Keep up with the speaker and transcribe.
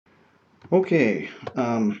Okay,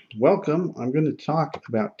 welcome. I'm going to talk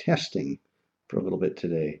about testing for a little bit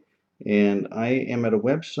today. And I am at a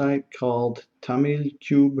website called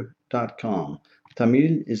tamilcube.com.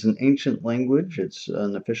 Tamil is an ancient language. It's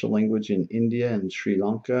an official language in India and Sri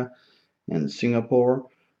Lanka and Singapore.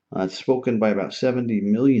 It's spoken by about 70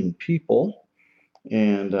 million people.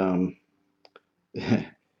 And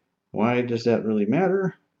why does that really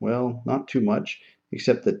matter? Well, not too much,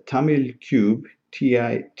 except that Tamil Cube,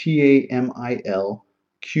 Tamil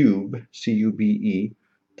Cube, C-U-B-E,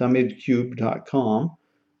 tamilcube.com.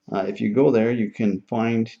 If you go there, you can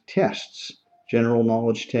find tests, general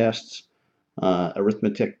knowledge tests,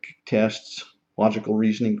 arithmetic tests, logical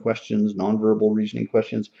reasoning questions, nonverbal reasoning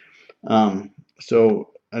questions.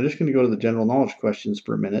 So I'm just going to go to the general knowledge questions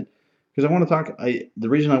for a minute because I want to talk. The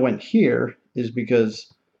reason I went here is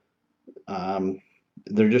because um,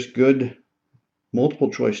 they're just good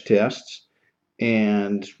multiple choice tests,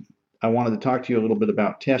 and I wanted to talk to you a little bit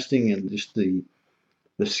about testing and just the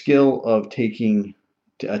skill of taking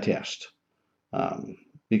a test, um,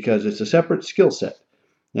 because it's a separate skill set.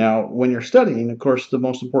 Now, when you're studying, of course, the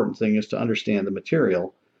most important thing is to understand the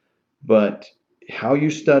material, but how you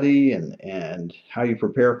study and how you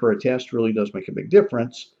prepare for a test really does make a big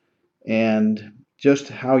difference, and just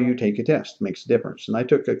how you take a test makes a difference. And I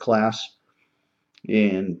took a class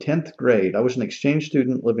in 10th grade. I was an exchange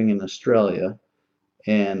student living in Australia,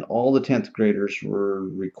 and all the 10th graders were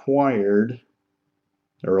required,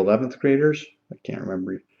 or 11th graders, I can't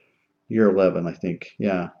remember, year 11, I think.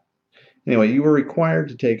 Yeah. Anyway, you were required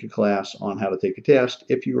to take a class on how to take a test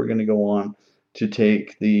if you were going to go on to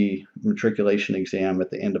take the matriculation exam at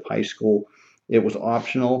the end of high school. It was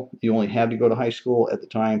optional. You only had to go to high school at the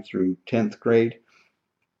time through 10th grade.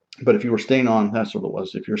 But if you were staying on, that's what it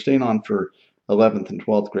was. If you're staying on for 11th and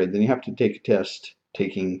 12th grade, then you have to take a test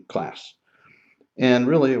taking class. And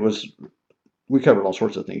really, we covered all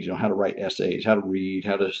sorts of things, how to write essays, how to read,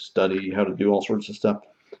 how to study, how to do all sorts of stuff.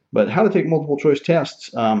 But how to take multiple choice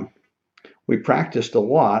tests, we practiced a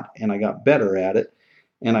lot, and I got better at it.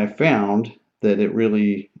 And I found that it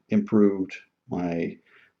really improved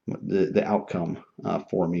the outcome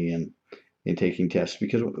for me in taking tests.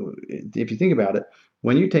 Because if you think about it,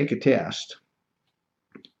 when you take a test,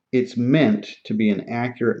 it's meant to be an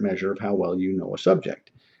accurate measure of how well you know a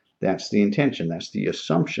subject. That's the intention, that's the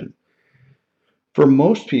assumption. For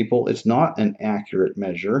most people, it's not an accurate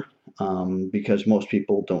measure because most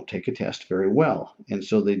people don't take a test very well, and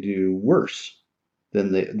so they do worse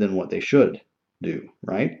than what they should do,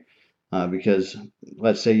 right? Because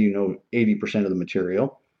let's say you know 80% of the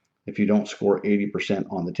material. If you don't score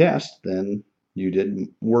 80% on the test, then you did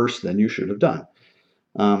worse than you should have done.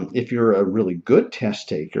 If you're a really good test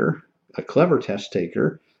taker, a clever test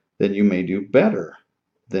taker, then you may do better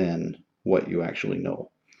than what you actually know.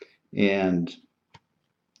 And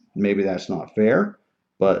maybe that's not fair,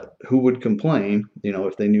 but who would complain,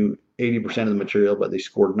 if they knew 80% of the material, but they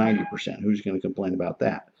scored 90%? Who's going to complain about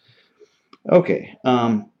that? Okay,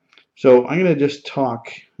 so I'm going to just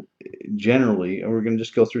talk generally, and we're going to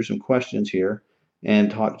just go through some questions here and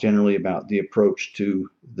talk generally about the approach to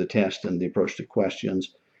the test and the approach to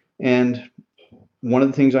questions. And one of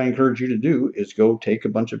the things I encourage you to do is go take a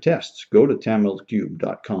bunch of tests. Go to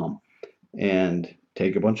tamilcube.com and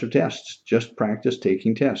take a bunch of tests. Just practice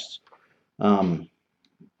taking tests. For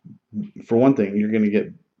one thing, you're going to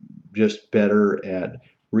get just better at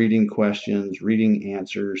reading questions, reading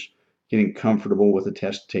answers, getting comfortable with a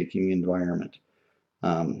test-taking environment.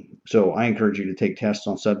 So I encourage you to take tests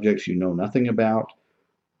on subjects you know nothing about.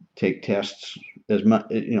 Take tests as much,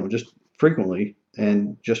 just frequently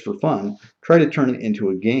and just for fun. Try to turn it into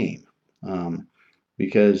a game,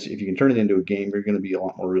 because if you can turn it into a game, you're going to be a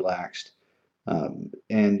lot more relaxed.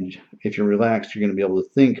 And if you're relaxed, you're going to be able to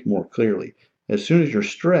think more clearly. As soon as you're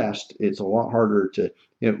stressed, it's a lot harder to,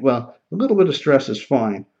 well, a little bit of stress is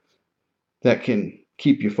fine. That can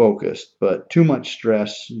keep you focused, but too much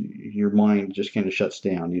stress, your mind just kind of shuts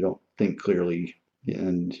down. You don't think clearly.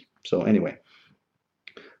 And so anyway,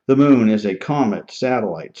 the moon is a comet,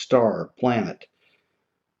 satellite, star, planet.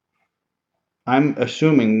 I'm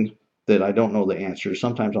assuming that I don't know the answers.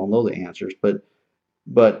 Sometimes I'll know the answers, but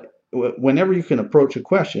whenever you can approach a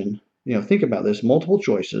question, think about this: multiple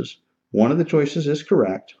choices. One of the choices is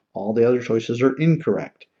correct. All the other choices are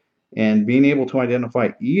incorrect. And being able to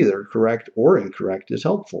identify either correct or incorrect is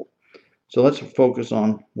helpful. So let's focus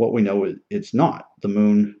on what we know it's not. The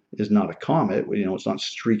moon is not a comet. It's not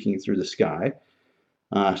streaking through the sky.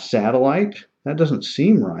 Satellite, that doesn't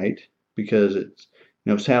seem right because it's,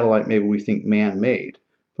 satellite, maybe we think man-made.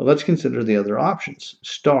 But let's consider the other options.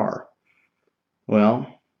 Star.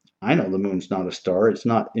 Well, I know the moon's not a star. It's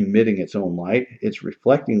not emitting its own light. It's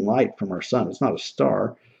reflecting light from our sun. It's not a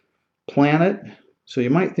star. Planet, so you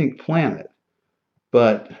might think planet,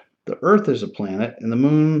 but the Earth is a planet and the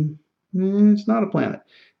moon, it's not a planet.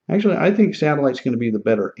 Actually, I think satellite's going to be the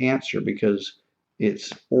better answer because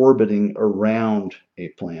it's orbiting around a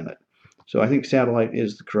planet. So I think satellite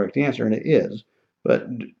is the correct answer, and it is. But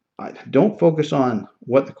don't focus on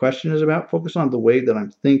what the question is about. Focus on the way that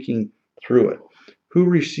I'm thinking through it. Who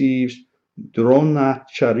receives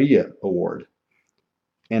Dronacharya Award?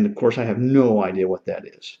 And of course, I have no idea what that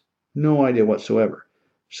is. No idea whatsoever.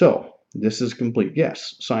 So this is a complete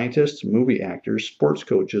guess. Scientists, movie actors, sports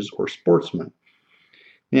coaches, or sportsmen.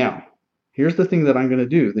 Now, here's the thing that I'm going to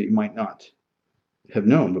do that you might not have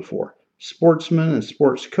known before. Sportsmen and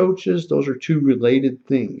sports coaches, those are two related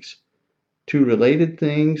things. Two related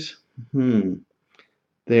things.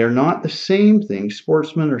 They are not the same thing.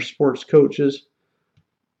 Sportsmen or sports coaches.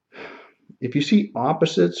 If you see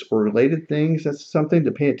opposites or related things, that's something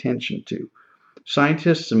to pay attention to.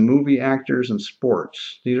 Scientists and movie actors and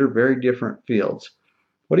sports. These are very different fields.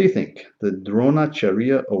 What do you think? The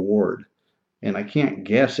Dronacharya Award. And I can't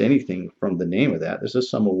guess anything from the name of that. Is this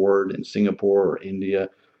some award in Singapore or India?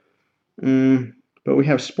 But we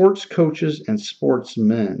have sports coaches and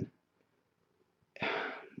sportsmen.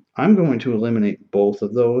 I'm going to eliminate both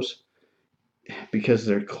of those because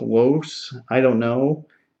they're close. I don't know.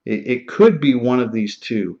 It could be one of these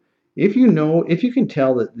two. If you can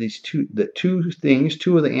tell that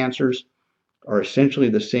two of the answers are essentially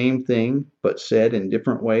the same thing but said in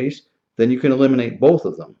different ways, then you can eliminate both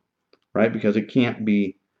of them, right? Because they can't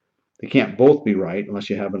both be right unless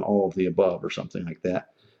you have an all of the above or something like that.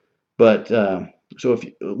 But so if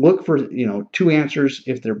you look for two answers,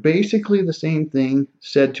 if they're basically the same thing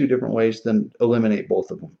said two different ways, then eliminate both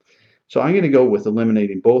of them. So I'm going to go with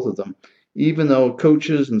eliminating both of them, even though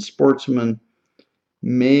coaches and sportsmen,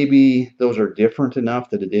 maybe those are different enough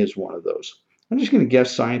that it is one of those. I'm just going to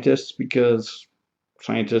guess scientists because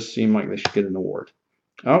scientists seem like they should get an award.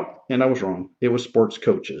 Oh, and I was wrong. It was sports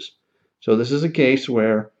coaches. So this is a case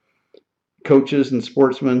where coaches and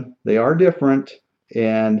sportsmen, they are different.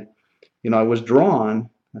 And, I was drawn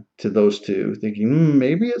to those two thinking,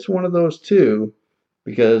 maybe it's one of those two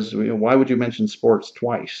because why would you mention sports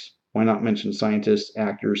twice? Why not mention scientists,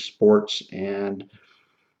 actors, sports, and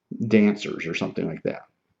dancers or something like that?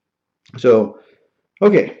 So,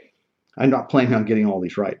 okay, I'm not planning on getting all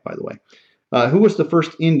these right, by the way. Who was the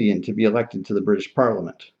first Indian to be elected to the British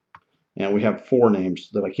Parliament? And we have 4 names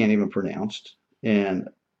that I can't even pronounce. And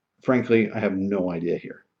frankly, I have no idea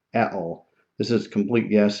here at all. This is a complete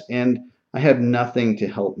guess, and I have nothing to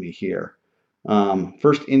help me here.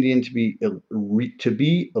 First Indian to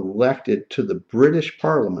be elected to the British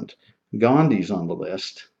Parliament. Gandhi's on the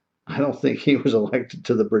list. I don't think he was elected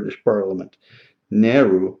to the British Parliament.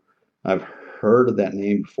 Nehru, I've heard of that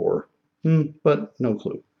name before, but no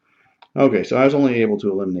clue. Okay, so I was only able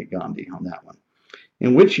to eliminate Gandhi on that one.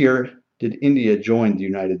 In which year did India join the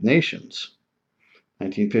United Nations?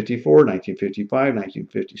 1954, 1955,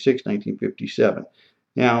 1956, 1957.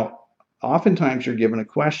 Now, oftentimes you're given a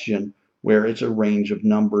question where it's a range of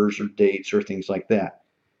numbers or dates or things like that.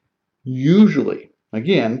 Usually,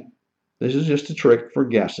 again, this is just a trick for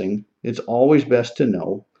guessing. It's always best to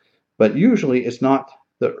know, but usually it's not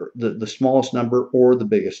the smallest number or the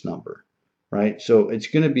biggest number, right? So it's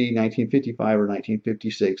going to be 1955 or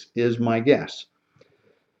 1956 is my guess.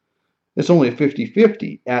 It's only a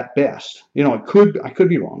 50-50 at best. I could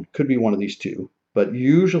be wrong. It could be one of these two, but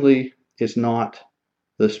usually it's not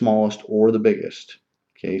the smallest or the biggest.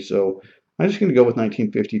 Okay, so I'm just going to go with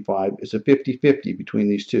 1955. It's a 50-50 between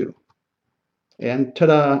these two. And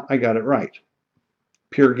ta-da, I got it right.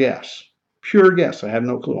 Pure guess. Pure guess. I have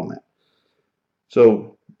no clue on that.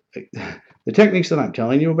 So the techniques that I'm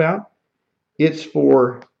telling you about, it's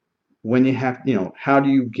for when you have, how do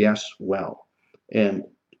you guess well? And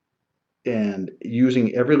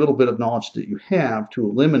using every little bit of knowledge that you have to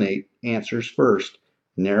eliminate answers first,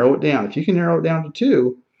 narrow it down. If you can narrow it down to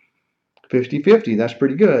 2, 50-50, that's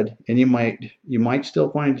pretty good. And you might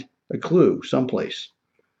still find a clue someplace.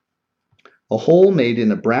 A hole made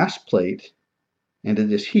in a brass plate and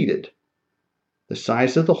it is heated. The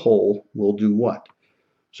size of the hole will do what?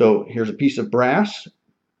 So here's a piece of brass.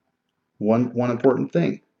 One important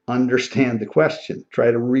thing, understand the question.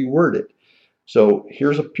 Try to reword it. So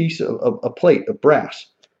here's a piece of a plate of brass.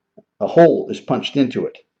 A hole is punched into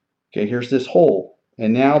it. Okay, here's this hole.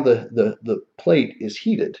 And now the plate is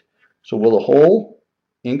heated. So will the hole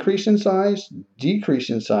increase in size, decrease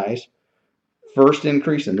in size, first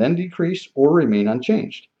increase and then decrease, or remain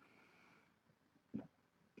unchanged?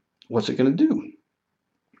 What's it going to do?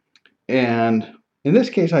 And in this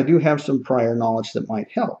case, I do have some prior knowledge that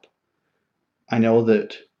might help. I know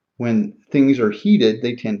that when things are heated,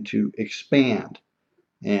 they tend to expand.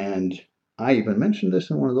 And I even mentioned this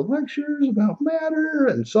in one of the lectures about matter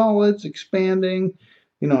and solids expanding,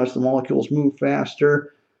 as the molecules move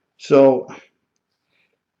faster. So,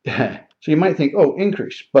 so you might think, oh,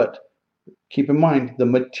 increase, but keep in mind the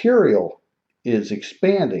material is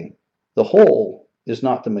expanding. The whole is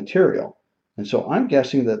not the material. And so I'm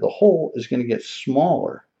guessing that the whole is going to get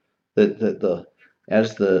smaller. That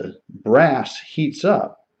as the brass heats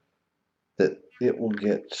up, that it will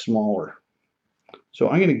get smaller. So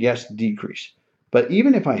I'm going to guess decrease. But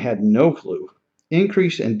even if I had no clue,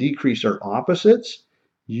 increase and decrease are opposites.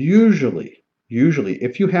 Usually,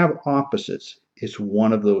 if you have opposites, it's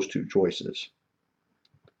one of those two choices.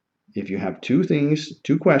 If you have two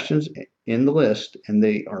questions in the list, and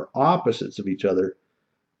they are opposites of each other,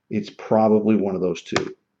 it's probably one of those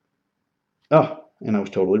two. Oh, and I was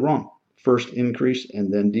totally wrong. First increase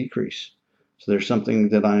and then decrease. So there's something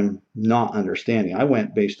that I'm not understanding. I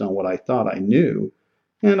went based on what I thought I knew,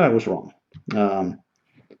 and I was wrong.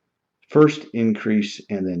 First increase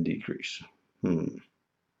and then decrease. I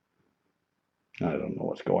don't know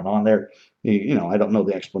what's going on there. I don't know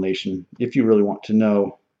the explanation. If you really want to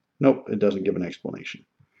know, nope, it doesn't give an explanation.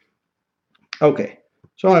 Okay,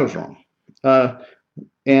 so I was wrong.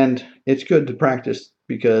 And it's good to practice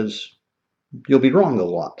because you'll be wrong a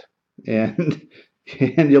lot. And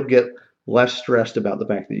you'll get less stressed about the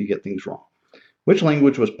fact that you get things wrong. Which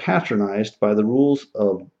language was patronized by the rules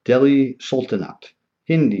of Delhi Sultanate?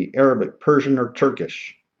 Hindi, Arabic, Persian, or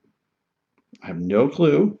Turkish? I have no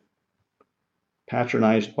clue.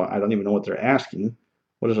 Patronized by, I don't even know what they're asking.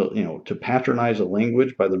 What is it, to patronize a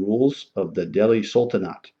language by the rules of the Delhi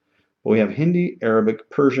Sultanate? Well, we have Hindi, Arabic,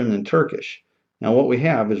 Persian, and Turkish. Now, what we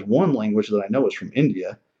have is one language that I know is from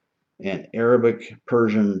India, and Arabic,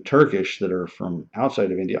 Persian, Turkish that are from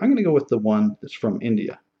outside of India. I'm going to go with the one that's from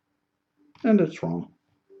India. And it's wrong.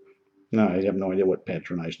 No, I have no idea what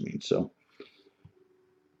patronized means. So,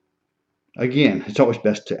 again, it's always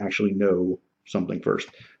best to actually know something first.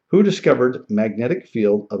 Who discovered magnetic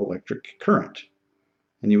field of electric current?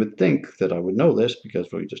 And you would think that I would know this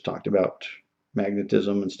because we just talked about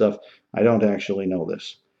magnetism and stuff. I don't actually know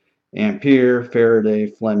this. Ampere, Faraday,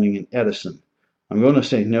 Fleming, and Edison. I'm going to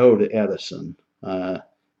say no to Edison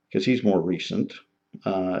because he's more recent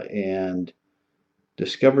and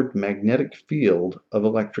discovered magnetic field of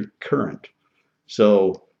electric current.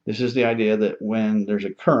 So this is the idea that when there's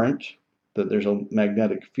a current, that there's a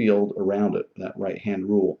magnetic field around it, that right-hand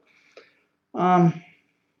rule. I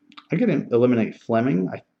can eliminate Fleming.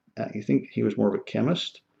 I think he was more of a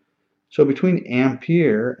chemist. So between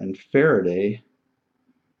Ampere and Faraday,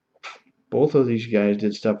 both of these guys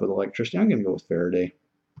did stuff with electricity. I'm going to go with Faraday.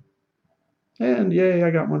 And yay,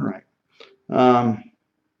 I got one right.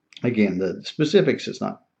 Again, the specifics, it's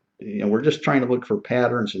not, we're just trying to look for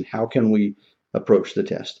patterns and how can we approach the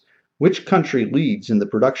test. Which country leads in the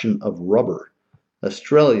production of rubber?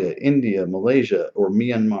 Australia, India, Malaysia, or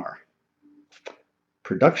Myanmar?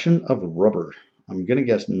 Production of rubber. I'm going to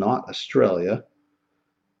guess not Australia.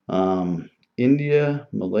 India,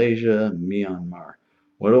 Malaysia, Myanmar.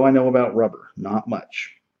 What do I know about rubber? Not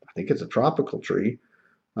much. I think it's a tropical tree.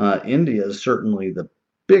 India is certainly the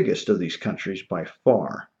biggest of these countries by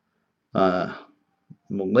far.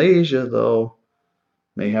 Malaysia, though,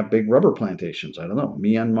 may have big rubber plantations. I don't know.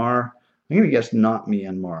 Myanmar, I'm going to guess not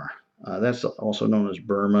Myanmar. That's also known as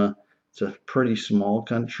Burma. It's a pretty small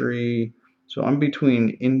country. So I'm between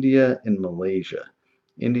India and Malaysia.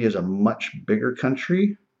 India is a much bigger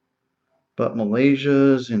country, but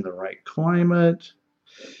Malaysia's in the right climate.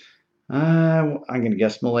 I'm going to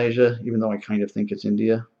guess Malaysia, even though I kind of think it's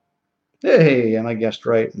India. Hey, and I guessed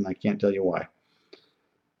right, and I can't tell you why.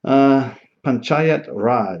 Panchayat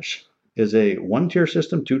Raj is a one-tier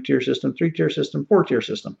system, two-tier system, three-tier system, four-tier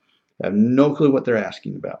system. I have no clue what they're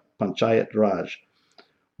asking about. Panchayat Raj.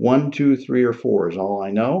 1, 2, 3, or 4 is all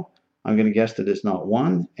I know. I'm going to guess that it's not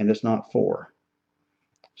 1 and it's not 4.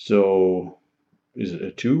 So is it a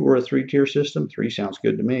 2 or a 3-tier system? 3 sounds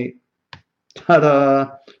good to me.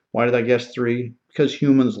 Ta-da! Why did I guess 3? Because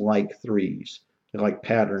humans like 3s. They like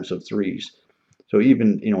patterns of 3s. So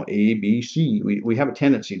even, A, B, C, we have a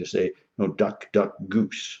tendency to say, duck, duck,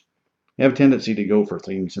 goose. We have a tendency to go for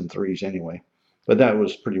things in 3s anyway. But that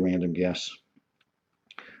was a pretty random guess.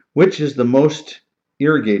 Which is the most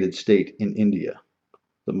irrigated state in India?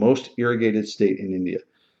 The most irrigated state in India.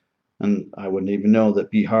 And I wouldn't even know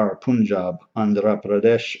that Bihar, Punjab, Andhra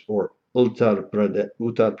Pradesh, or Uttar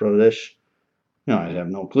Pradesh, I have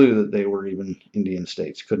no clue that they were even Indian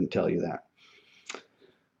states. Couldn't tell you that.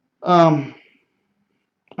 I'm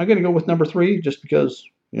going to go with number 3 just because,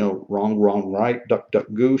 wrong, wrong, right, duck, duck,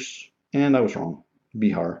 goose, and I was wrong.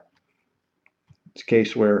 Bihar. It's a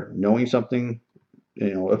case where knowing something,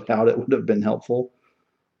 about it would have been helpful.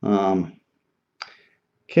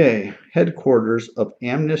 Okay, headquarters of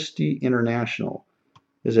Amnesty International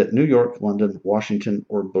is at New York, London, Washington,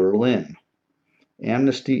 or Berlin.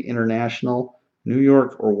 Amnesty International, New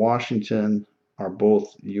York or Washington are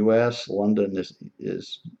both U.S. London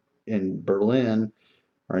is in Berlin,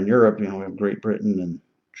 or in Europe. We have Great Britain and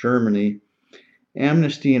Germany.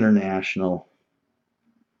 Amnesty International.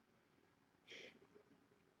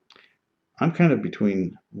 I'm kind of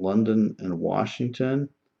between London and Washington,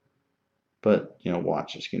 but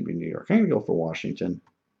watch, it's going to be New York. I'm going to go for Washington.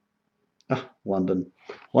 London.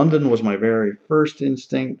 London was my very first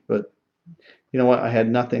instinct, but you know what? I had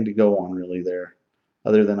nothing to go on really there,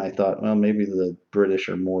 other than I thought, well, maybe the British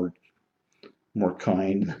are more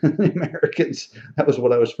kind than the Americans. That was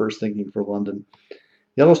what I was first thinking for London.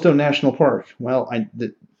 Yellowstone National Park. Well,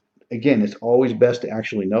 again, it's always best to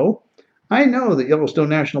actually know. I know that Yellowstone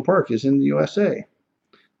National Park is in the USA.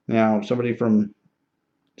 Now, somebody from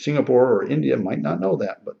Singapore or India might not know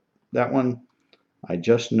that, but that one I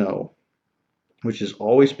just know, which is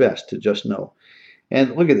always best to just know.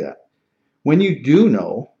 And look at that. When you do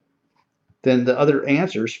know, then the other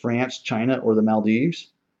answers, France, China, or the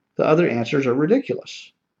Maldives, the other answers are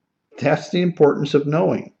ridiculous. That's the importance of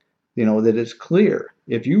knowing, that it's clear.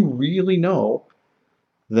 If you really know,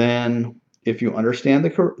 then if you understand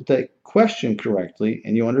the question correctly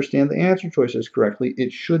and you understand the answer choices correctly,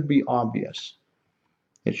 it should be obvious.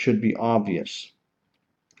 It should be obvious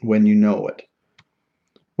when you know it.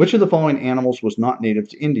 Which of the following animals was not native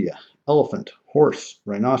to India? Elephant, horse,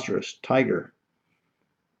 rhinoceros, tiger.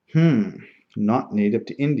 Not native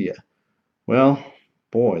to India. Well,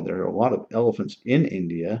 boy, there are a lot of elephants in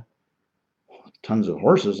India. Tons of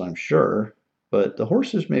horses, I'm sure, but the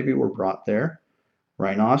horses maybe were brought there.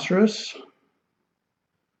 Rhinoceros,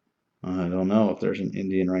 I don't know if there's an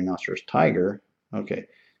Indian rhinoceros. Tiger, okay,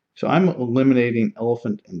 so I'm eliminating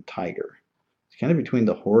elephant and tiger. It's kind of between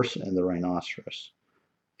the horse and the rhinoceros.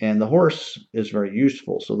 And the horse is very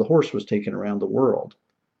useful, so the horse was taken around the world.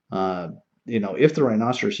 If the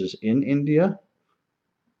rhinoceros is in India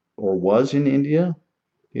or was in India,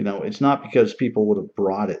 it's not because people would have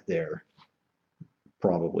brought it there.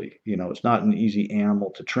 Probably, it's not an easy animal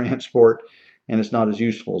to transport, and it's not as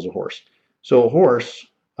useful as a horse. So a horse,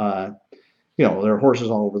 there are horses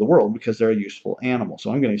all over the world because they're a useful animal.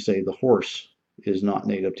 So I'm going to say the horse is not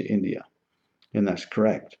native to India, and that's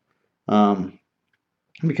correct.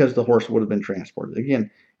 Because the horse would have been transported.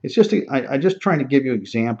 Again, it's just I just trying to give you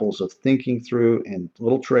examples of thinking through and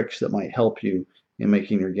little tricks that might help you in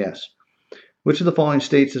making your guess. Which of the following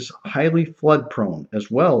states is highly flood prone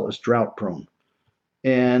as well as drought prone?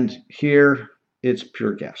 And here it's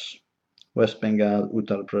pure guess. West Bengal,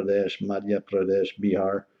 Uttar Pradesh, Madhya Pradesh,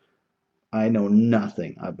 Bihar. I know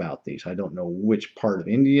nothing about these. I don't know which part of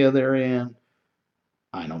India they're in.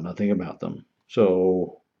 I know nothing about them.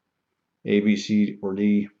 So A, B, C, or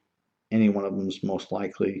D, any one of them is most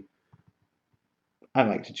likely. I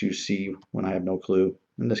like to choose C when I have no clue.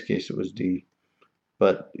 In this case, it was D.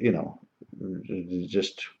 But,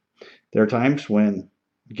 just there are times when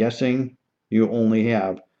guessing, you only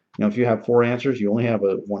have, if you have 4 answers, you only have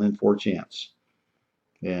a 1 in 4 chance.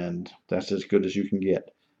 And that's as good as you can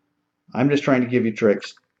get. I'm just trying to give you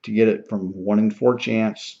tricks to get it from 1 in 4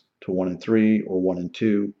 chance to 1 in 3 or 1 in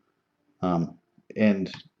 2.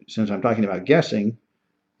 And since I'm talking about guessing,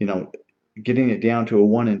 getting it down to a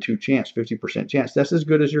 1 in 2 chance, 50% chance, that's as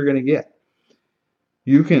good as you're going to get.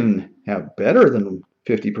 You can have better than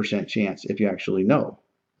 50% chance if you actually know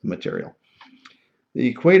the material. The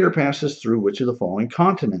equator passes through which of the following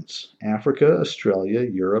continents? Africa, Australia,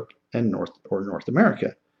 Europe, and North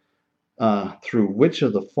America. Through which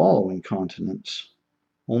of the following continents?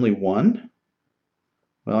 Only one?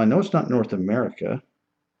 Well, I know it's not North America.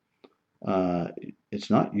 It's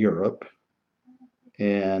not Europe.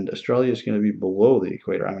 And Australia is going to be below the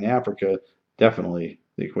equator. I mean, Africa, definitely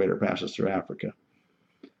the equator passes through Africa.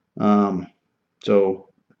 But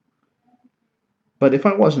if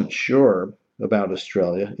I wasn't sure about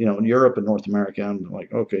Australia, in Europe and North America, I'm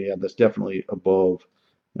like, okay, yeah, that's definitely above,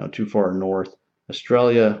 too far north.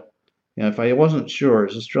 Australia, if I wasn't sure,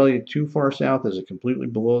 is Australia too far south? Is it completely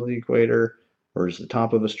below the equator? Or does the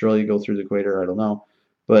top of Australia go through the equator? I don't know.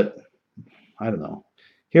 But I don't know.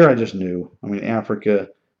 Here I just knew. I mean, Africa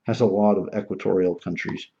has a lot of equatorial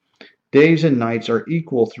countries. Days and nights are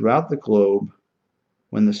equal throughout the globe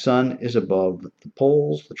when the sun is above the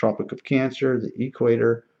poles, the Tropic of Cancer, the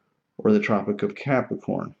equator, or the Tropic of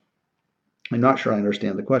Capricorn. I'm not sure I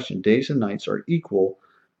understand the question. Days and nights are equal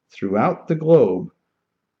throughout the globe.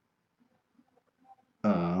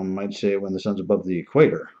 I'd say when the sun's above the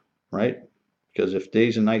equator, right? Because if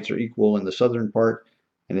days and nights are equal in the southern part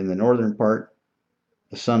and in the northern part,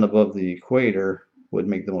 the sun above the equator would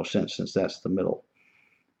make the most sense since that's the middle.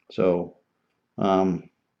 So,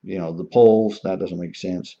 the poles, that doesn't make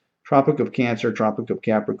sense. Tropic of Cancer, Tropic of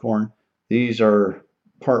Capricorn, these are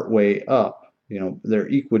part way up. They're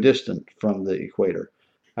equidistant from the equator.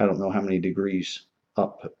 I don't know how many degrees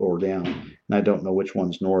up or down, and I don't know which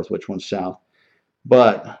one's north, which one's south.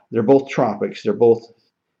 But they're both tropics. They're both.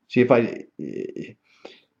 See, if I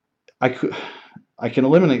can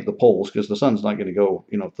eliminate the poles because the sun's not going to go.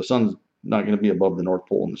 If the sun's not going to be above the North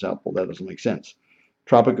Pole and the South Pole, that doesn't make sense.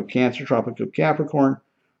 Tropic of Cancer, Tropic of Capricorn.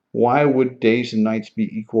 Why would days and nights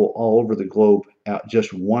be equal all over the globe at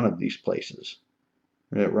just one of these places?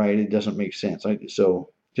 Right? It doesn't make sense.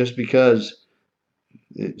 So just because,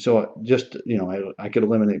 I could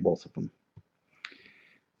eliminate both of them.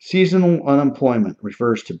 Seasonal unemployment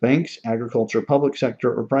refers to banks, agriculture, public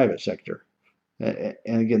sector, or private sector. And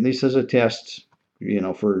again, this is a test,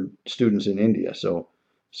 for students in India. So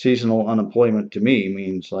seasonal unemployment to me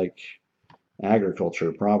means like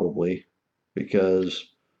agriculture probably, because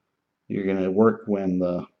you're going to work when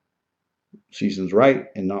the season's right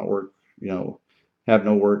and not work, have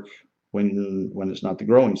no work when it's not the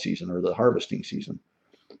growing season or the harvesting season.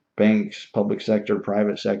 Banks, public sector,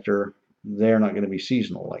 private sector, they're not going to be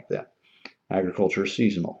seasonal like that. Agriculture is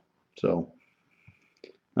seasonal. So,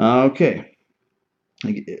 okay.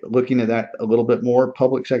 Looking at that a little bit more,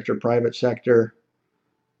 public sector, private sector,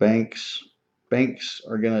 banks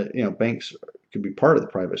are going to, banks could be part of the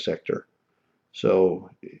private sector.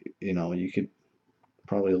 So, you could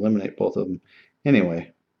probably eliminate both of them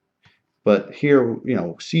anyway. But here,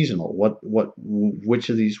 seasonal, which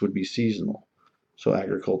of these would be seasonal? So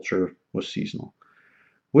agriculture was seasonal.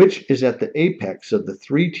 Which is at the apex of the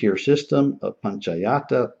three-tier system of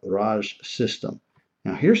Panchayata Raj system.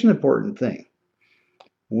 Now here's an important thing.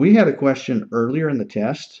 We had a question earlier in the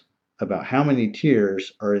test about how many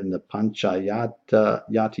tiers are in the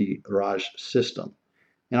Panchayati Raj system.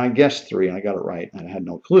 And I guessed 3 and I got it right and I had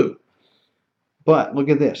no clue. But look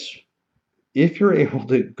at this. If you're able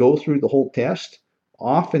to go through the whole test,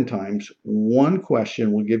 oftentimes one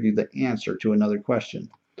question will give you the answer to another question.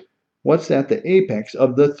 What's at the apex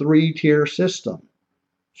of the three-tier system?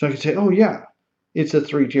 So I could say, oh yeah, it's a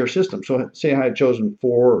three-tier system. So say I had chosen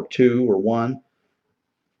 4 or 2 or 1.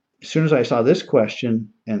 As soon as I saw this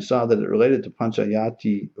question and saw that it related to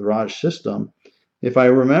Panchayati Raj system, if I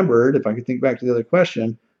could think back to the other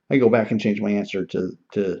question, I go back and change my answer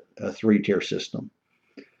to a three-tier system.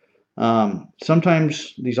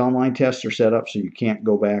 Sometimes these online tests are set up so you can't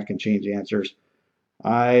go back and change answers.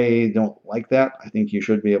 I don't like that. I think you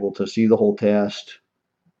should be able to see the whole test,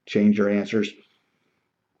 change your answers.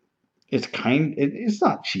 It's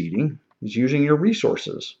not cheating. It's using your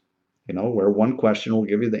resources, where one question will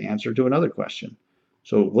give you the answer to another question.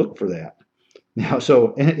 So look for that. Now,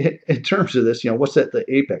 so in terms of this, what's at the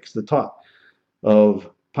apex, the top of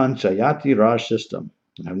Panchayati Raj system?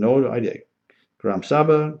 I have no idea. Gram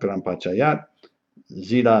Sabha, Gram Panchayat,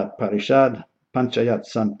 Zila Parishad, Panchayat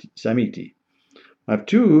Samiti. I have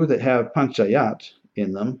 2 that have Panchayat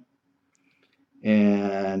in them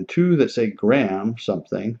and 2 that say Gram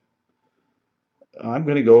something. I'm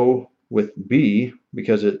going to go with B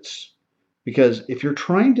because if you're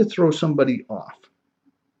trying to throw somebody off,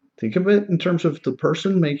 think of it in terms of the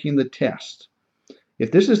person making the test.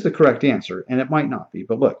 If this is the correct answer, and it might not be,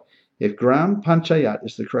 but look, if Gram Panchayat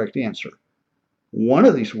is the correct answer, one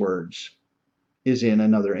of these words is in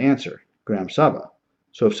another answer, Gram Sabha.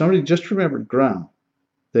 So if somebody just remembered Gram,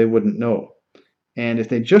 they wouldn't know. And if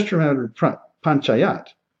they just remembered Panchayat,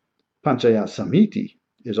 Panchayat Samiti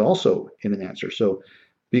is also in an answer. So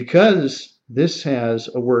because this has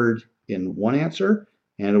a word in one answer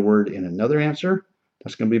and a word in another answer,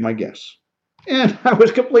 that's going to be my guess. And I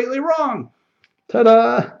was completely wrong.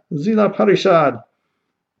 Ta-da! Zila Parishad.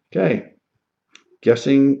 Okay.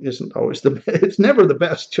 Guessing isn't always it's never the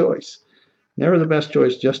best choice. Never the best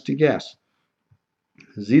choice just to guess.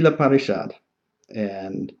 Zila Parishad.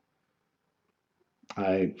 And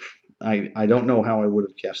I don't know how I would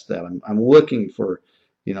have guessed that. I'm looking for,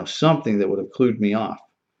 something that would have clued me off.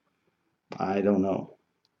 I don't know,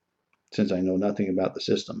 since I know nothing about the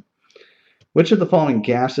system. Which of the following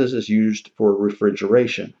gases is used for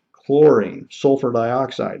refrigeration? Chlorine, sulfur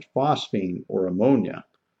dioxide, phosphine, or ammonia?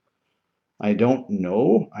 I don't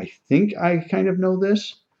know. I think I kind of know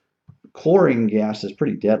this. Chlorine gas is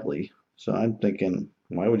pretty deadly, so I'm thinking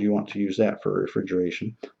Why would you want to use that for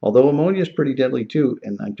refrigeration? Although ammonia is pretty deadly too,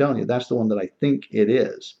 and I'm telling you, that's the one that I think it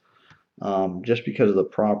is, just because of the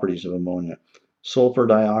properties of ammonia. Sulfur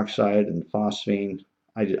dioxide and phosphine,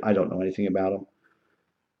 I don't know anything about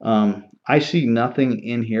them. I see nothing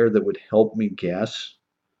in here that would help me guess.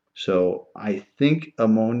 So I think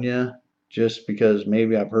ammonia, just because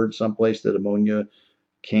maybe I've heard someplace that ammonia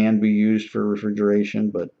can be used for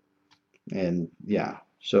refrigeration, and yeah,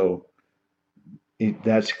 so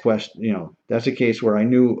that's that's a case where I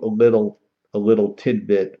knew a little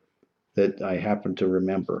tidbit that I happen to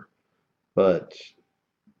remember, but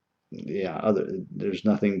yeah, there's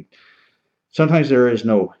nothing. Sometimes there is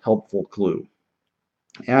no helpful clue.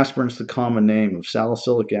 Aspirin's the common name of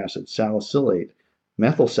salicylic acid, salicylate,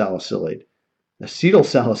 methyl salicylate, acetyl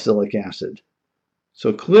salicylic acid.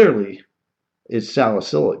 So clearly it's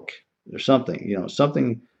salicylic or something,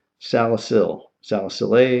 something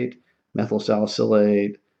salicylate, methyl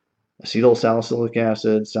salicylate, acetyl salicylic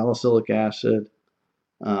acid, salicylic acid.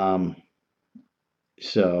 Um,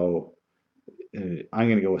 so I'm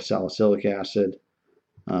going to go with salicylic acid,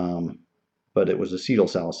 but it was acetyl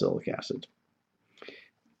salicylic acid.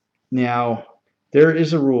 Now, there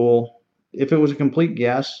is a rule. If it was a complete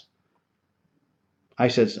guess, I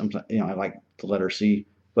said something, I like the letter C,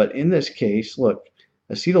 but in this case, look,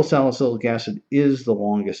 acetyl salicylic acid is the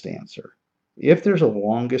longest answer. If there's a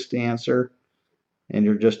longest answer and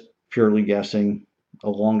you're just purely guessing, a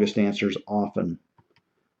longest answer is often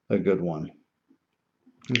a good one.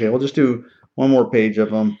 Okay, we'll just do one more page of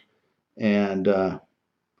them, and then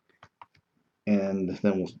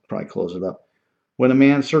we'll probably close it up. When a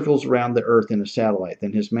man circles around the Earth in a satellite,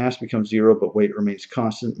 then his mass becomes zero, but weight remains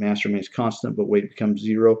constant. Mass remains constant, but weight becomes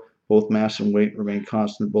zero. Both mass and weight remain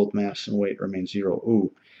constant. Both mass and weight remain zero.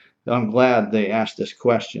 Ooh, I'm glad they asked this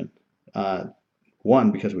question.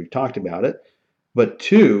 One, because we've talked about it, but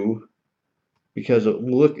two, because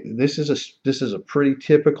look, this is a pretty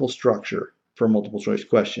typical structure for a multiple choice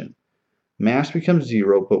question. Mass becomes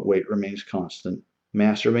zero, but weight remains constant.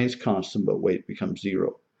 Mass remains constant, but weight becomes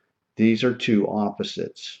zero. These are two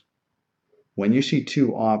opposites. When you see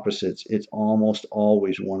two opposites, it's almost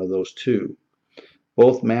always one of those two.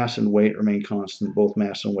 Both mass and weight remain constant. Both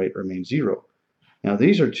mass and weight remain zero. Now,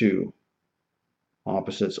 these are two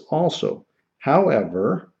opposites also.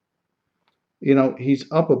 However, he's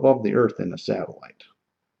up above the Earth in a satellite.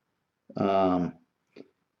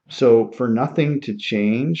 So for nothing to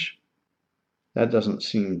change, that doesn't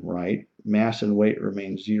seem right. Mass and weight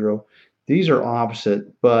remain zero. These are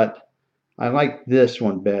opposite, but I like this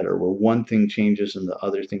one better, where one thing changes and the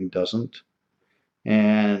other thing doesn't.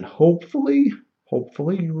 And hopefully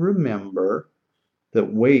you remember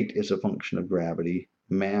that weight is a function of gravity.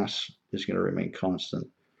 Mass is going to remain constant.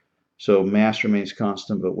 So mass remains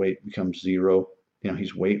constant, but weight becomes zero.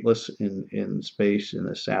 He's weightless in space in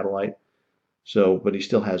a satellite. So, but he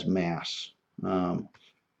still has mass.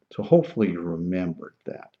 So hopefully you remembered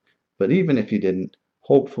that. But even if you didn't,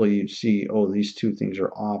 hopefully you'd see, oh, these two things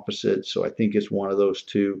are opposite, so I think it's one of those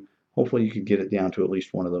two. Hopefully you could get it down to at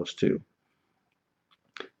least one of those two.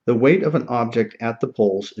 The weight of an object at the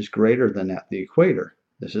poles is greater than at the equator.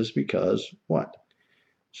 This is because what?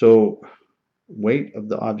 So weight of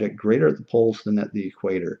the object greater at the poles than at the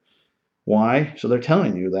equator. Why? So they're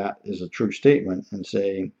telling you that is a true statement and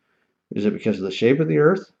saying, is it because of the shape of the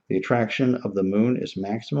Earth? The attraction of the moon is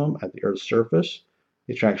maximum at the Earth's surface.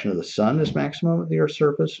 The attraction of the sun is maximum at the Earth's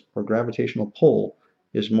surface, or gravitational pull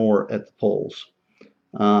is more at the poles.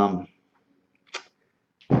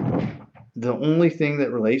 The only thing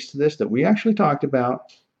that relates to this that we actually talked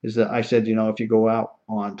about is that I said, if you go out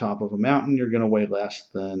on top of a mountain, you're going to weigh less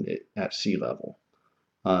than at sea level.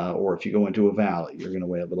 Or if you go into a valley, you're going to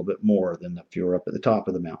weigh a little bit more than if you're up at the top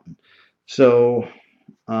of the mountain. So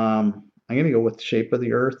I'm going to go with the shape of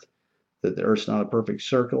the Earth, that the Earth's not a perfect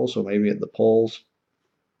circle, so maybe at the poles,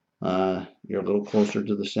 you're a little closer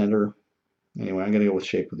to the center. Anyway, I'm going to go with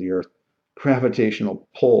shape of the Earth. Gravitational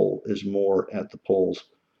pull is more at the poles.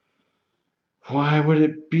 Why would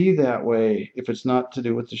it be that way if it's not to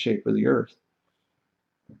do with the shape of the Earth?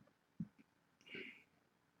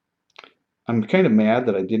 I'm kind of mad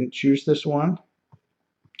that I didn't choose this one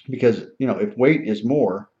because, if weight is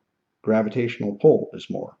more, gravitational pull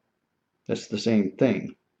is more. That's the same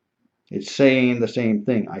thing. It's saying the same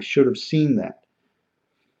thing. I should have seen that.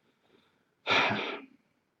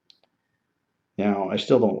 Now, I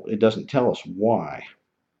still don't, it doesn't tell us why.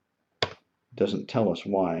 It doesn't tell us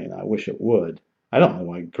why, and I wish it would. I don't know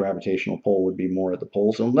why gravitational pull would be more at the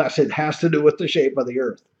poles unless it has to do with the shape of the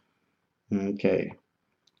Earth. Okay,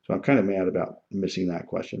 so I'm kind of mad about missing that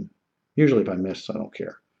question. Usually if I miss, I don't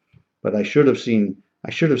care. But I should have seen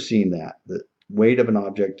I should have seen that. The weight of an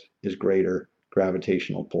object is greater,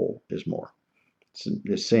 gravitational pull is more.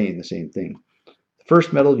 It's saying the same thing. The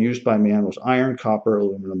first metal used by man was iron, copper,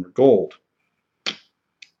 aluminum, or gold.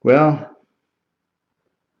 Well,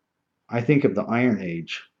 I think of the Iron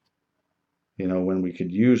Age, when we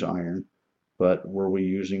could use iron, but were we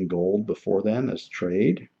using gold before then as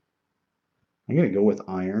trade? I'm going to go with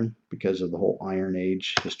iron because of the whole Iron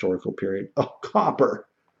Age historical period. Oh, copper.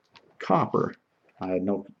 Copper. I had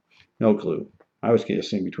no clue. I was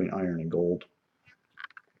guessing between iron and gold.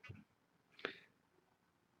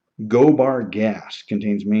 Gobar gas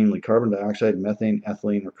contains mainly carbon dioxide, methane,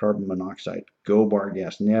 ethylene, or carbon monoxide. Gobar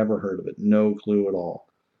gas, never heard of it, no clue at all.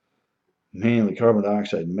 Mainly carbon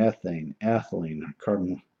dioxide, methane, ethylene,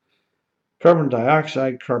 carbon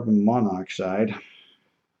dioxide, carbon monoxide.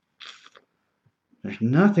 There's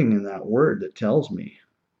nothing in that word that tells me.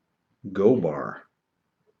 Gobar.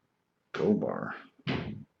 Gobar.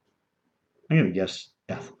 I'm going to guess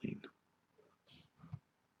ethylene.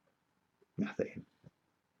 Methane.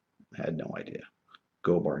 I had no idea.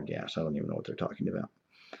 Gobar gas. I don't even know what they're talking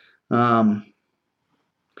about.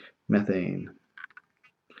 Methane.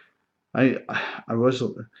 I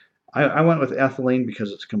went with ethylene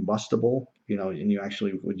because it's combustible, and you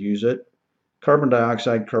actually would use it. Carbon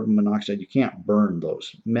dioxide, carbon monoxide, you can't burn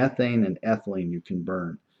those. Methane and ethylene you can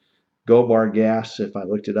burn. Gobar gas, if I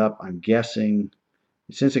looked it up, I'm guessing,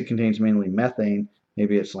 since it contains mainly methane,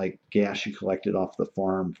 maybe it's like gas you collected off the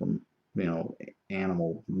farm from,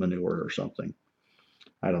 animal manure or something.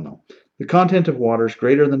 I don't know. The content of water is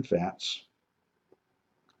greater than fats.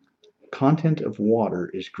 Content of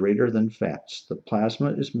water is greater than fats. The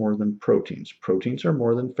plasma is more than proteins. Proteins are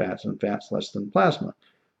more than fats, and fats less than plasma,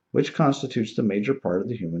 which constitutes the major part of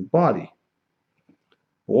the human body.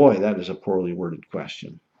 Boy, that is a poorly worded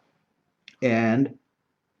question. And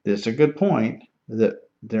this is a good point that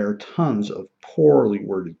there are tons of poorly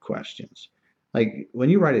worded questions. Like when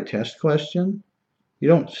you write a test question, you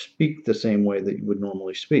don't speak the same way that you would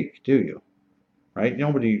normally speak, do you? Right?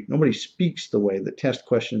 Nobody speaks the way that test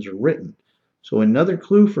questions are written. So another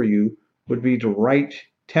clue for you would be to write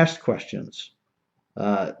test questions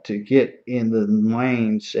to get in the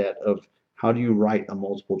mindset of how do you write a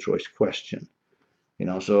multiple choice question.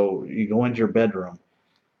 So you go into your bedroom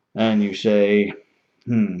and you say,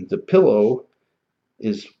 the pillow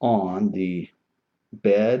is on the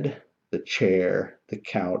bed, the chair, the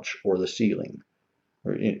couch, or the ceiling.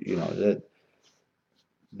 Or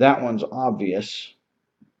that one's obvious,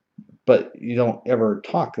 but you don't ever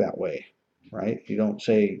talk that way, right? You don't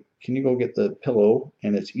say, can you go get the pillow?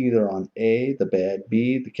 And it's either on A, the bed,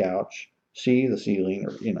 B, the couch, C, the ceiling,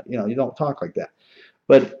 or you don't talk like that.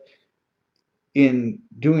 But in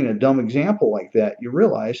doing a dumb example like that, you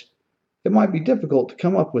realize it might be difficult to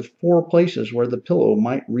come up with 4 places where the pillow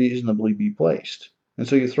might reasonably be placed. And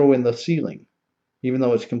so you throw in the ceiling, even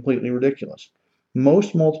though it's completely ridiculous.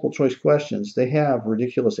 Most multiple choice questions, they have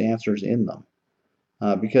ridiculous answers in them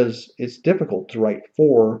because it's difficult to write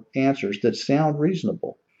 4 answers that sound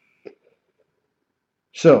reasonable.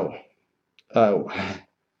 So,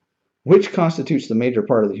 which constitutes the major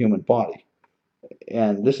part of the human body?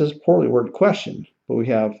 And this is a poorly worded question, but we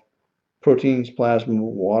have proteins, plasma,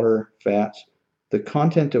 water, fats. The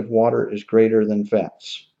content of water is greater than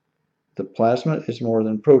fats. The plasma is more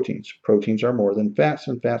than proteins. Proteins are more than fats,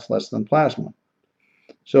 and fats less than plasma.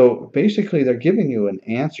 So basically, they're giving you an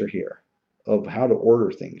answer here of how to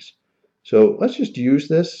order things. So let's just use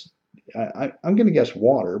this. I'm going to guess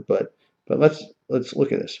water, but let's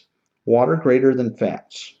look at this. Water greater than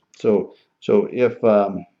fats. So if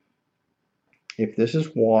this is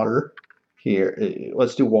water here,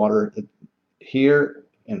 let's do water here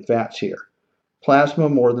and fats here. Plasma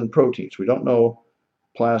more than proteins. We don't know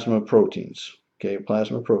plasma proteins. Okay,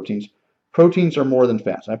 plasma proteins. Proteins are more than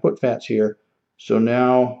fats. I put fats here. So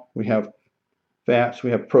now we have fats, we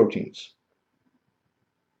have proteins.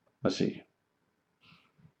 Let's see.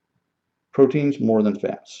 Proteins more than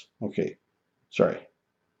fats. Okay, sorry.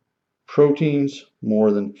 Proteins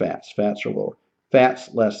more than fats. Fats are lower. Fats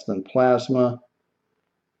less than plasma.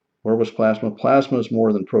 Where was plasma? Plasma is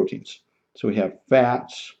more than proteins. So we have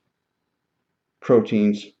fats,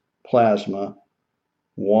 proteins, plasma,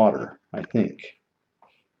 water, I think.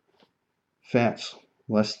 Fats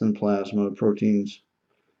less than plasma, proteins.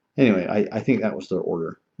 Anyway, I think that was the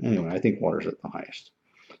order. Anyway, I think water's at the highest.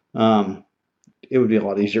 It would be a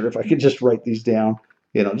lot easier if I could just write these down.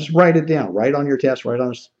 Just write it down. Write on your test. Write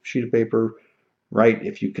on a sheet of paper. Write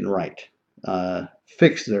if you can write.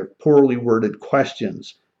 Fix their poorly worded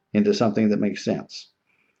questions into something that makes sense.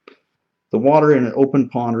 The water in an open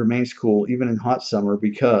pond remains cool even in hot summer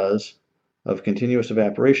because of continuous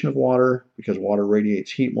evaporation of water, because water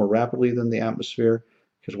radiates heat more rapidly than the atmosphere,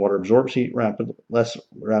 because water absorbs heat less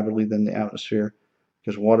rapidly than the atmosphere,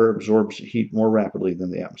 because water absorbs heat more rapidly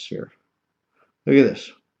than the atmosphere. Look at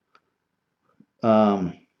this.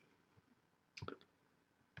 I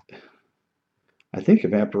think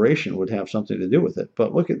evaporation would have something to do with it,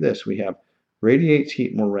 but look at this. We have radiates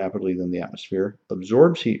heat more rapidly than the atmosphere,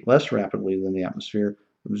 absorbs heat less rapidly than the atmosphere,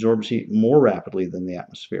 absorbs heat more rapidly than the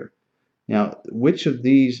atmosphere. Now, which of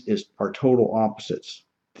these are total opposites?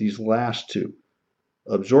 These last two.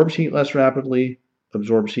 Absorbs heat less rapidly,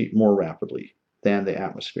 absorbs heat more rapidly than the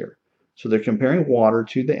atmosphere. So they're comparing water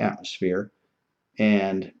to the atmosphere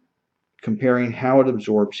and comparing how it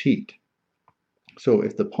absorbs heat. So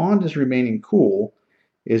if the pond is remaining cool,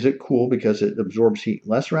 is it cool because it absorbs heat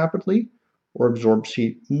less rapidly or absorbs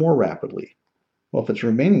heat more rapidly? Well, if it's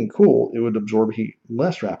remaining cool, it would absorb heat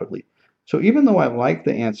less rapidly. So even though I like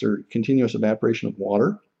the answer, continuous evaporation of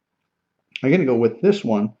water, I'm going to go with this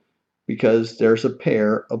one because there's a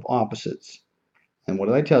pair of opposites. And what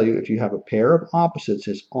did I tell you? If you have a pair of opposites,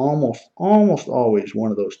 it's almost always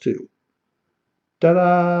one of those two.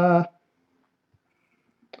 Ta-da!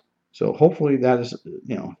 So hopefully that is,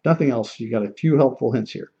 nothing else. You got a few helpful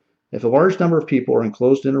hints here. If a large number of people are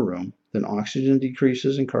enclosed in a room, then oxygen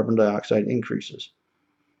decreases and carbon dioxide increases.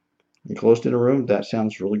 Enclosed in a room, that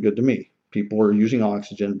sounds really good to me. People are using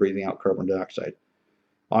oxygen, breathing out carbon dioxide.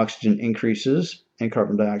 Oxygen increases and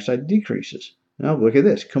carbon dioxide decreases. Now look at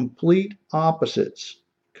this, complete opposites.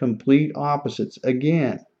 Complete opposites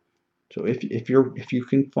again. So if you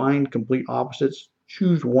can find complete opposites,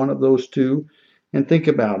 choose one of those two and think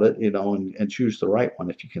about it, and choose the right one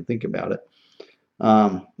if you can think about it.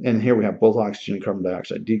 And here we have both oxygen and carbon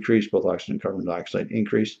dioxide decrease, both oxygen and carbon dioxide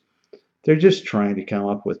increase. They're just trying to come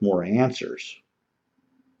up with more answers.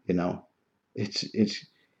 It's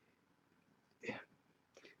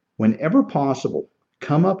whenever possible,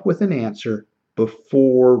 come up with an answer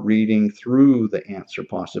before reading through the answer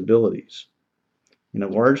possibilities. In a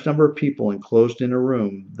large number of people enclosed in a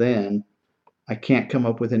room, then I can't come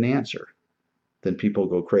up with an answer. Then people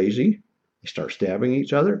go crazy. They start stabbing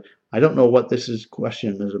each other. I don't know what this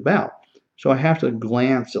question is about. So I have to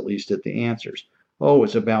glance at least at the answers. Oh,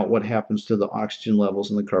 it's about what happens to the oxygen levels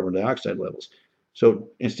and the carbon dioxide levels. So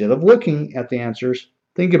instead of looking at the answers,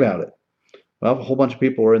 think about it. Well, if a whole bunch of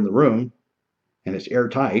people are in the room and it's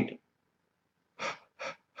airtight,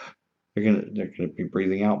 they're gonna be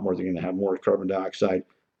breathing out more. They're gonna have more carbon dioxide,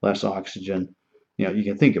 less oxygen. You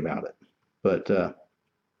can think about it, but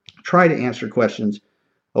try to answer questions.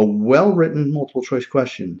 A well-written multiple choice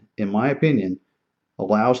question, in my opinion,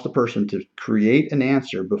 allows the person to create an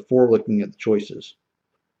answer before looking at the choices.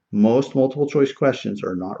 Most multiple choice questions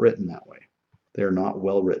are not written that way. They are not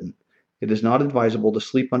well written. It is not advisable to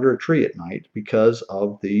sleep under a tree at night because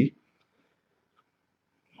of the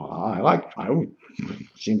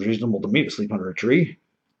seems reasonable to me to sleep under a tree.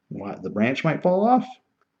 What, the branch might fall off?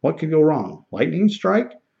 What could go wrong? Lightning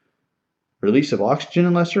strike? Release of oxygen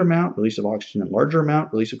in lesser amount, release of oxygen in larger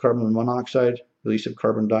amount, release of carbon monoxide, release of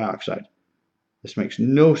carbon dioxide. This makes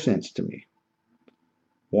no sense to me.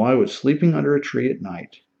 Why would sleeping under a tree at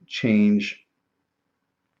night change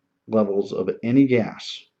levels of any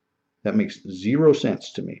gas? That makes zero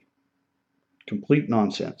sense to me. Complete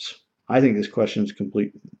nonsense. I think this question is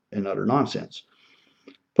complete and utter nonsense.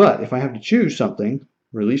 But if I have to choose something,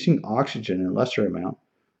 releasing oxygen in lesser amount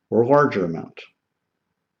or larger amount.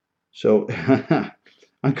 So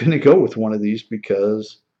I'm going to go with one of these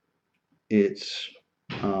because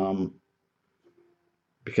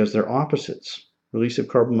because they're opposites. Release of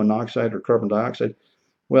carbon monoxide or carbon dioxide.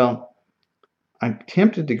 Well, I'm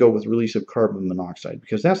tempted to go with release of carbon monoxide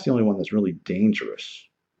because that's the only one that's really dangerous.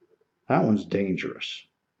 That one's dangerous.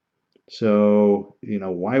 So,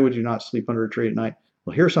 why would you not sleep under a tree at night?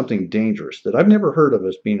 Well, here's something dangerous that I've never heard of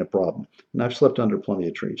as being a problem, and I've slept under plenty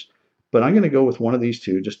of trees. But I'm going to go with one of these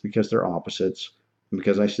two just because they're opposites, and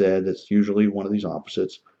because I said it's usually one of these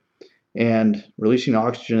opposites. And releasing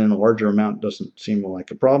oxygen in a larger amount doesn't seem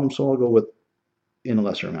like a problem, so I'll go with in a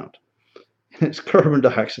lesser amount. And it's carbon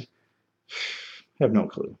dioxide. I have no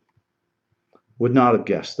clue. Would not have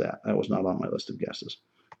guessed that. That was not on my list of guesses.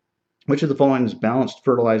 Which of the following is balanced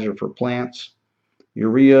fertilizer for plants?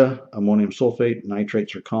 Urea, ammonium sulfate,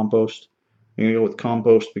 nitrates, or compost? I'm going to go with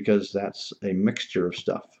compost because that's a mixture of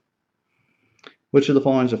stuff. Which of the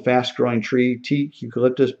following is a fast-growing tree? Teak,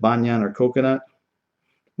 eucalyptus, banyan, or coconut?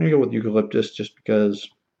 I'm going to go with eucalyptus just because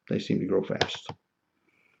they seem to grow fast.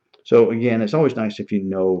 So again, it's always nice if you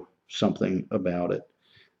know something about it.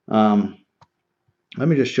 Let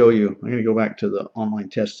me just show you. I'm going to go back to the online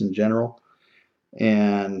tests in general.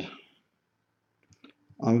 And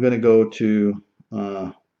I'm going to go to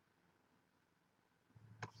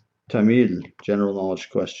Tamil, general knowledge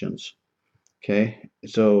questions. Okay,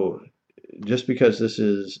 so just because this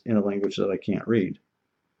is in a language that I can't read.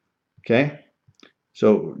 Okay,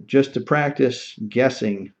 so just to practice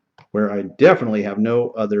guessing where I definitely have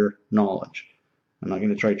no other knowledge. I'm not going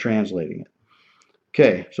to try translating it.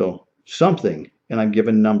 Okay, so something, and I'm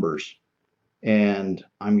given numbers. And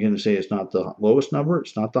I'm going to say it's not the lowest number,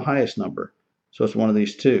 it's not the highest number. So it's one of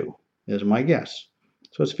these two, is my guess.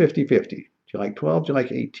 So it's 50-50. Do you like 12? Do you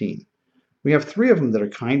like 18? We have three of them that are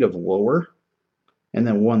kind of lower, and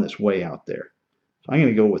then one that's way out there. So I'm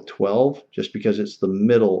going to go with 12 just because it's the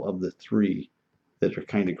middle of the three that are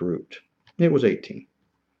kind of grouped. It was 18.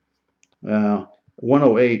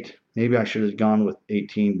 108, maybe I should have gone with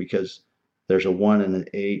 18 because there's a 1 and an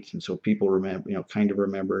 8, and so people remember, kind of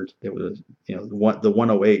remembered it was, the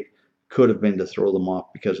 108 could have been to throw them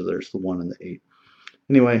off because there's the 1 and the 8.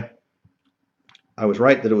 Anyway, I was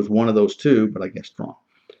right that it was one of those two, but I guessed wrong.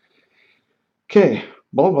 Okay,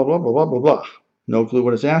 blah, blah, blah, blah, blah, blah, blah. No clue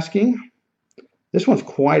what it's asking. This one's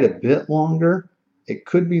quite a bit longer. It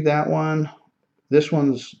could be that one. This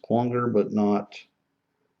one's longer, but not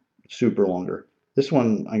super longer. This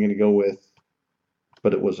one I'm going to go with,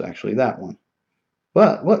 but it was actually that one.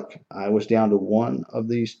 But look, I was down to one of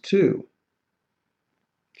these two.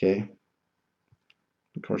 Okay.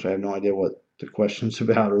 Of course, I have no idea what the question's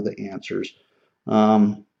about or the answers.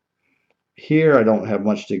 Here, I don't have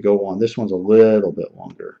much to go on. This one's a little bit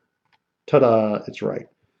longer. Ta-da, it's right.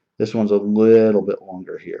 This one's a little bit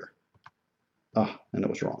longer here. Ah, and it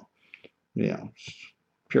was wrong.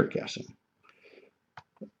 Pure guessing.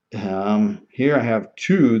 Here I have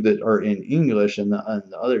two that are in English and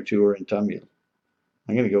the other two are in Tamil.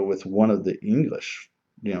 I'm going to go with one of the English,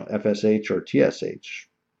 FSH or TSH.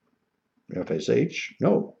 FSH?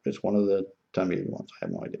 No, it's one of the Tamil ones. I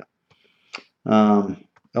have no idea.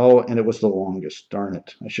 Oh, and it was the longest. Darn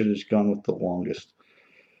it. I should have just gone with the longest.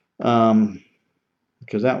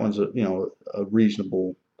 Because that one's a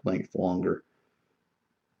reasonable length longer.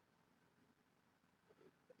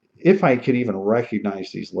 If I could even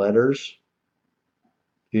recognize these letters,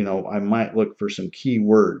 I might look for some key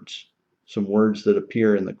words, some words that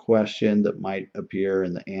appear in the question that might appear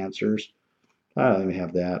in the answers. I don't even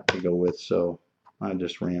have that to go with, so I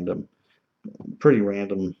just pretty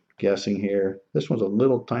random guessing here. This one's a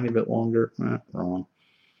little tiny bit longer. Wrong.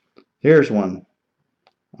 Here's one.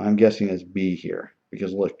 I'm guessing it's B here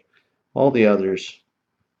because look, all the others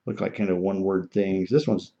look like kind of one-word things. This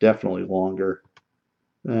one's definitely longer,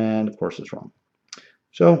 and of course it's wrong.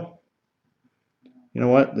 So you know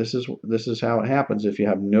what? This is how it happens if you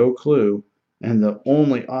have no clue and the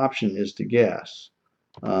only option is to guess.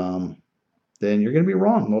 Then you're going to be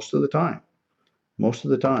wrong most of the time. Most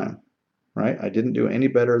of the time, right? I didn't do any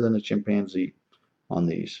better than a chimpanzee on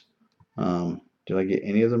these. Did I get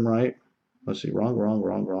any of them right? Let's see. Wrong, wrong,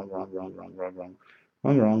 wrong, wrong, wrong, wrong, wrong, wrong, wrong,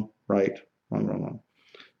 wrong, wrong, right, wrong, wrong, wrong.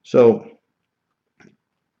 So,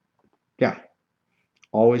 yeah,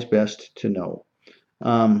 always best to know.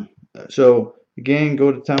 So, again,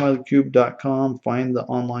 go to timeoutofthecube.com, find the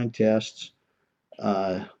online tests,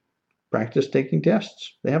 practice taking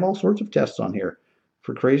tests. They have all sorts of tests on here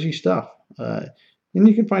for crazy stuff. And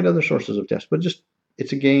you can find other sources of tests, but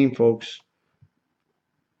it's a game, folks.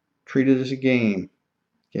 Treat it as a game,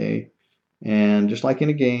 okay? And just like in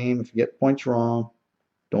a game, if you get points wrong,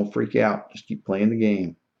 don't freak out. Just keep playing the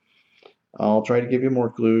game. I'll try to give you more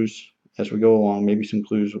clues as we go along, maybe some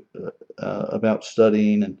clues about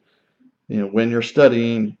studying and, when you're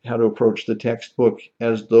studying, how to approach the textbook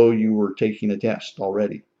as though you were taking a test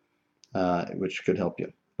already, which could help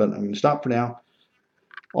you. But I'm going to stop for now.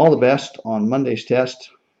 All the best on Monday's test.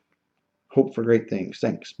 Hope for great things.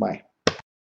 Thanks. Bye.